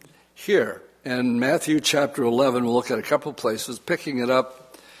here. In Matthew chapter 11, we'll look at a couple places, picking it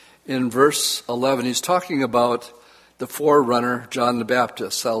up in verse 11. He's talking about the forerunner, John the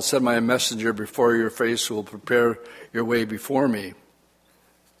Baptist. I'll send my messenger before your face who will prepare your way before me.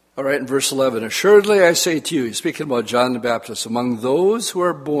 All right, in verse 11, assuredly I say to you, he's speaking about John the Baptist, among those who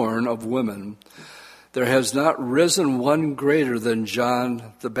are born of women, there has not risen one greater than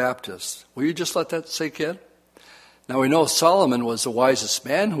John the Baptist. Will you just let that sink in? Now we know Solomon was the wisest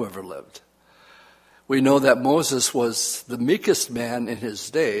man who ever lived. We know that Moses was the meekest man in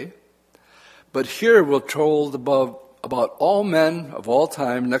his day. But here we're told about all men of all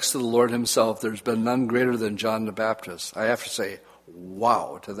time, next to the Lord himself, there's been none greater than John the Baptist. I have to say,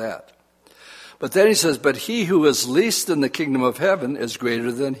 wow to that. But then he says, but he who is least in the kingdom of heaven is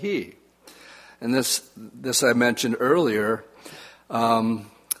greater than he. And this I mentioned earlier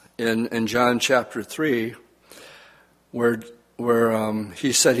in John chapter 3, where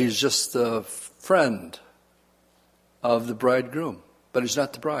he said he's just the friend of the bridegroom, but he's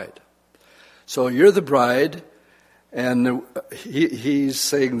not the bride. So you're the bride, and he's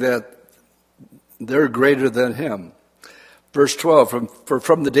saying that they're greater than him. Verse 12,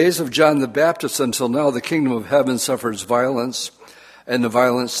 from the days of John the Baptist until now, the kingdom of heaven suffers violence, and the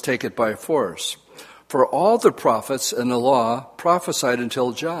violence take it by force. For all the prophets and the law prophesied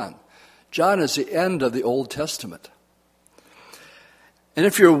until John. John is the end of the Old Testament. And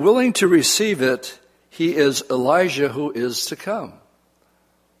if you're willing to receive it, he is Elijah who is to come.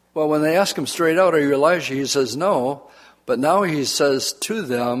 Well, when they ask him straight out, are you Elijah? He says no. But now he says to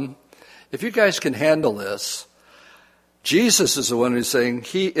them, if you guys can handle this, Jesus is the one who's saying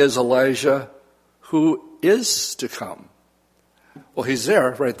he is Elijah who is to come. Well, he's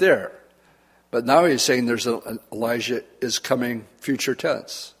there, right there. But now he's saying there's an Elijah is coming, future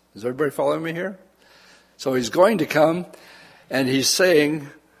tense. Is everybody following me here? So he's going to come, and he's saying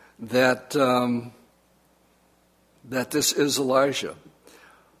that that this is Elijah.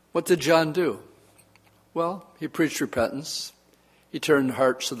 What did John do? Well, he preached repentance. He turned the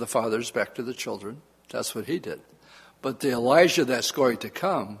hearts of the fathers back to the children. That's what he did. But the Elijah that's going to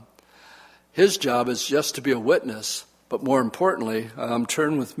come, his job is just to be a witness. But more importantly,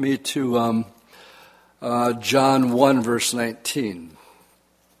 turn with me to John 1, verse 19.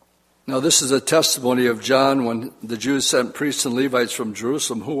 Now, this is a testimony of John when the Jews sent priests and Levites from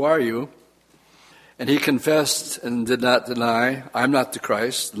Jerusalem. Who are you? And he confessed and did not deny, I'm not the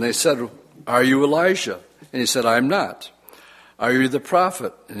Christ. And they said, are you Elijah? And he said, I'm not. Are you the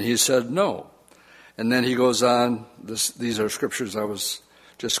prophet? And he said, no. And then he goes on, these are scriptures I was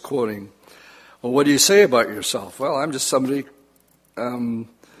just quoting. Well, what do you say about yourself? Well, I'm just somebody crying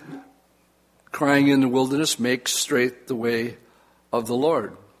in the wilderness, make straight the way of the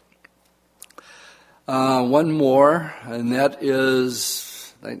Lord. One more, and that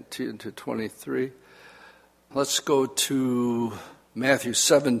is 19 to 23. Let's go to Matthew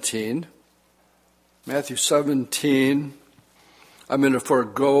 17. Matthew 17, I'm going to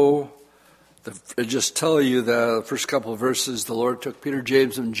forego, just tell you the first couple of verses. The Lord took Peter,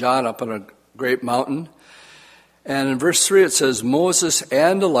 James, and John up on a great mountain. And in verse 3 it says, Moses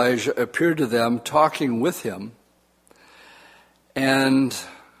and Elijah appeared to them talking with him. And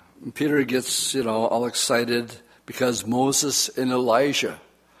Peter gets, all excited because Moses and Elijah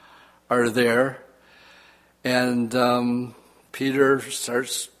are there. And Peter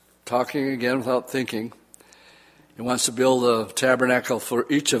starts talking again without thinking. He wants to build a tabernacle for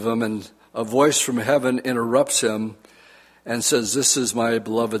each of them, and a voice from heaven interrupts him and says, this is my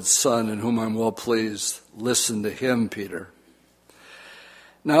beloved Son in whom I'm well pleased. Listen to him, Peter.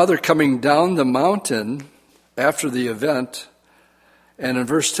 Now they're coming down the mountain after the event, and in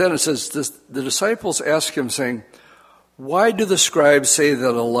verse 10 it says, the disciples ask him, saying, why do the scribes say that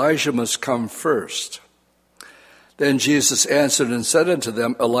Elijah must come first? Then Jesus answered and said unto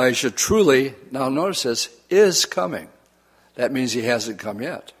them, Elijah truly, now notice this, is coming. That means he hasn't come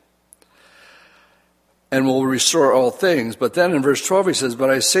yet. And will restore all things. But then in verse 12 he says,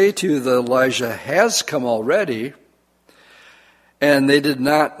 but I say to you that Elijah has come already, and they did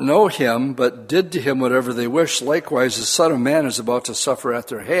not know him, but did to him whatever they wished. Likewise, the Son of Man is about to suffer at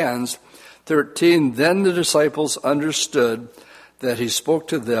their hands. 13, then the disciples understood that he spoke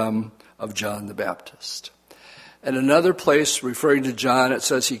to them of John the Baptist. And another place, referring to John, it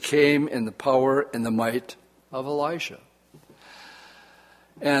says he came in the power and the might of Elijah.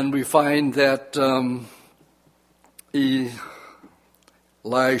 And we find that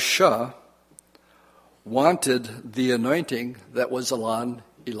Elisha wanted the anointing that was on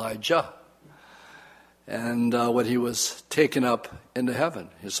Elijah. And when he was taken up into heaven.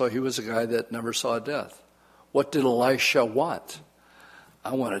 So he was a guy that never saw death. What did Elisha want?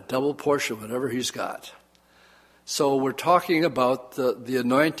 I want a double portion of whatever he's got. So we're talking about the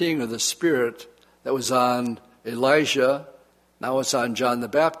anointing of the Spirit that was on Elijah. Now it's on John the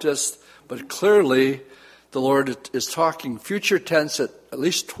Baptist. But clearly the Lord is talking future tense at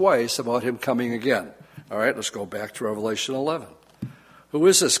least twice about him coming again. All right, let's go back to Revelation 11. Who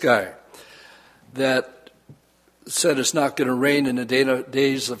is this guy that said it's not going to rain in the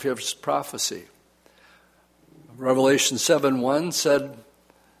days of his prophecy? Revelation 7:1 said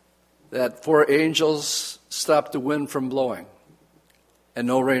that 4 angels stopped the wind from blowing and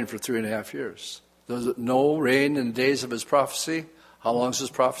no rain for 3.5 years. There was no rain in the days of his prophecy. How long is his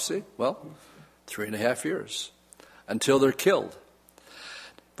prophecy? Well, 3.5 years until they're killed.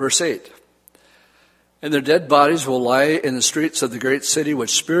 Verse 8. And their dead bodies will lie in the streets of the great city, which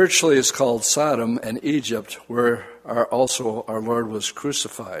spiritually is called Sodom and Egypt, where also our Lord was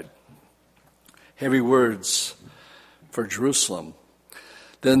crucified. Heavy words for Jerusalem.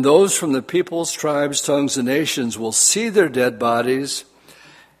 Then those from the peoples, tribes, tongues, and nations will see their dead bodies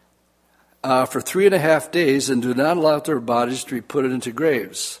for 3.5 days and do not allow their bodies to be put into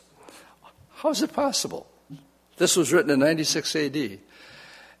graves. How is it possible? This was written in 96 AD.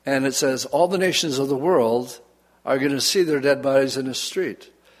 And it says, all the nations of the world are going to see their dead bodies in the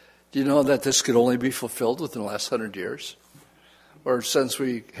street. Do you know that this could only be fulfilled within the last 100 years? Or since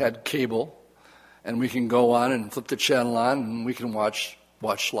we had cable, and we can go on and flip the channel on, and we can watch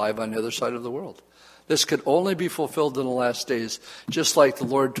live on the other side of the world. This could only be fulfilled in the last days, just like the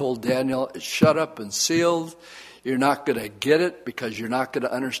Lord told Daniel, it's shut up and sealed. You're not going to get it because you're not going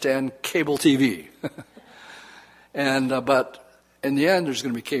to understand cable TV. But in the end, there's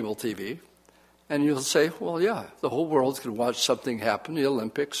going to be cable TV. And you'll say, well, yeah, the whole world can watch something happen, the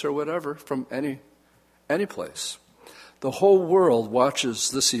Olympics or whatever, from any place. The whole world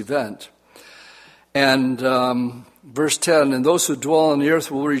watches this event. And verse 10, and those who dwell on the earth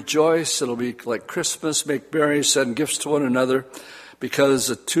will rejoice. It'll be like Christmas, make merry, send gifts to one another, because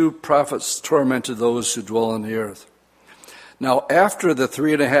the 2 prophets tormented those who dwell on the earth. Now, after the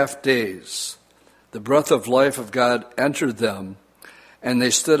 3.5 days, the breath of life of God entered them, and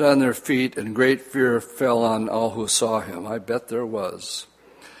they stood on their feet, and great fear fell on all who saw him. I bet there was.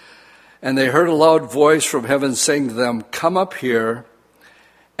 And they heard a loud voice from heaven saying to them, come up here.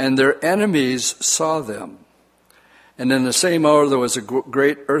 And their enemies saw them. And in the same hour there was a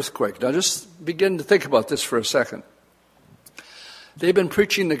great earthquake. Now just begin to think about this for a second. They've been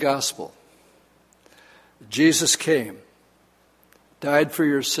preaching the gospel. Jesus came, died for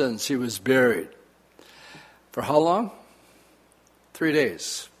your sins. He was buried. For how long? 3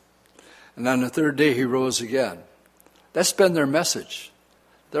 days. And on the 3rd day he rose again. That's been their message.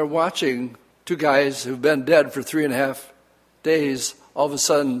 They're watching 2 guys who've been dead for 3.5 days all of a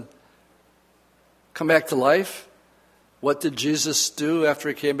sudden come back to life. What did Jesus do after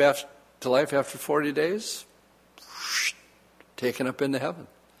he came back to life after 40 days? Taken up into heaven.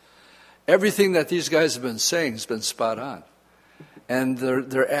 Everything that these guys have been saying has been spot on. And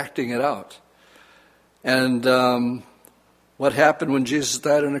they're acting it out. And what happened when Jesus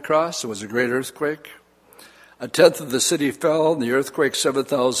died on the cross? It was a great earthquake. 1/10 of the city fell. In the earthquake,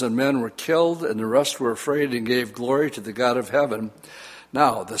 7,000 men were killed, and the rest were afraid and gave glory to the God of heaven.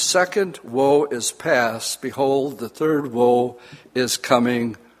 Now, the second woe is past. Behold, the third woe is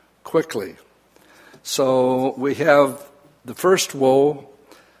coming quickly. So we have the first woe,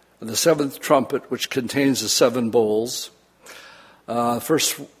 the 7th trumpet, which contains the 7 bowls. The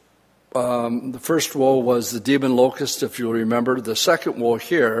first woe was the demon locust, if you'll remember. The second woe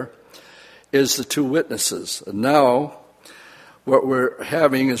here is the 2 witnesses. And now what we're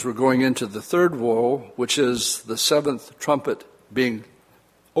having is we're going into the third woe, which is the 7th trumpet being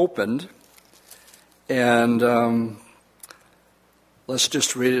opened. And let's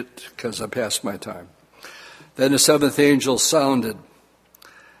just read it because I'm past my time. Then the 7th angel sounded,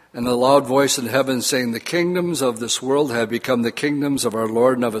 and a loud voice in heaven saying, the kingdoms of this world have become the kingdoms of our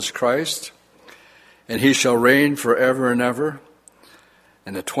Lord and of his Christ, and he shall reign forever and ever.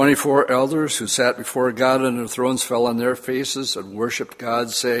 And the 24 elders who sat before God on their thrones fell on their faces and worshipped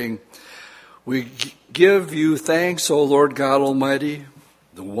God, saying, we give you thanks, O Lord God Almighty,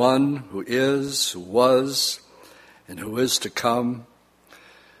 the one who is, who was, and who is to come,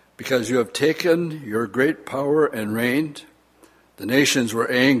 because you have taken your great power and reigned. The nations were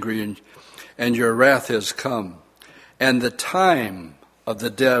angry, and your wrath has come, and the time of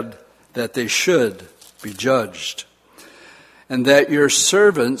the dead that they should be judged, and that your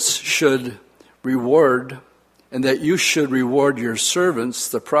servants should reward, and that you should reward your servants,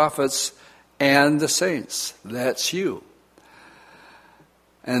 the prophets, and the saints. That's you.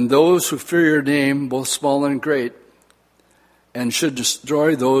 And those who fear your name, both small and great, and should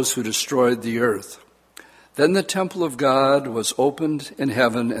destroy those who destroyed the earth. Then the temple of God was opened in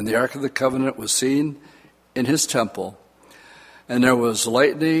heaven, and the Ark of the Covenant was seen in his temple. And there was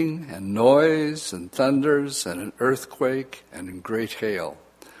lightning and noise and thunders and an earthquake and great hail.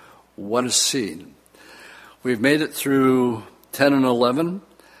 What a scene. We've made it through 10 and 11.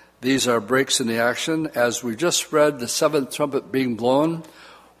 These are breaks in the action. As we just read the seventh trumpet being blown,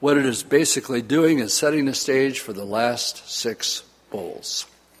 what it is basically doing is setting the stage for the last 6 bowls.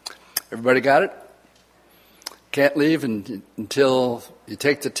 Everybody got it? Can't leave until you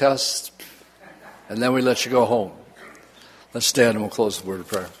take the test, and then we let you go home. Let's stand and we'll close the word of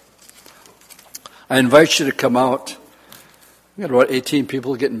prayer. I invite you to come out. We got about 18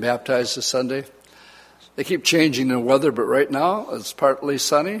 people getting baptized this Sunday. They keep changing the weather, but right now it's partly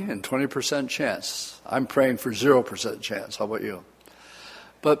sunny and 20% chance. I'm praying for 0% chance. How about you?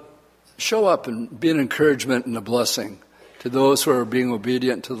 But show up and be an encouragement and a blessing to those who are being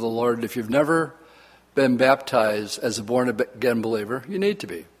obedient to the Lord. If you've never been baptized as a born-again believer, you need to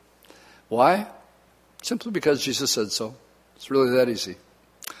be. Why? Simply because Jesus said so. It's really that easy.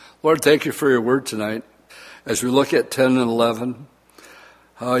 Lord, thank you for your word tonight. As we look at 10 and 11,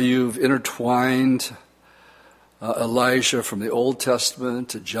 how you've intertwined Elijah from the Old Testament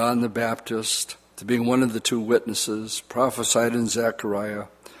to John the Baptist, to being one of the 2 witnesses, prophesied in Zechariah,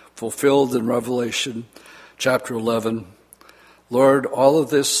 fulfilled in Revelation chapter 11. Lord, all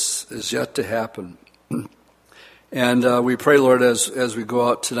of this is yet to happen. And we pray, Lord, as we go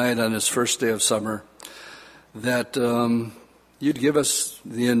out tonight on this first day of summer, that you'd give us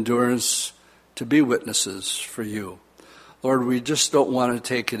the endurance to be witnesses for you. Lord, we just don't want to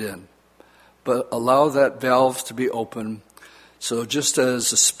take it in, but allow that valve to be open. So just as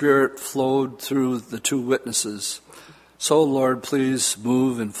the Spirit flowed through the 2 witnesses, so, Lord, please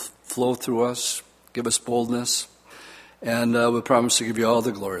move and flow through us. Give us boldness. And we promise to give you all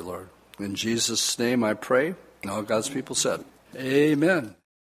the glory, Lord. In Jesus' name I pray. And all God's people said, amen.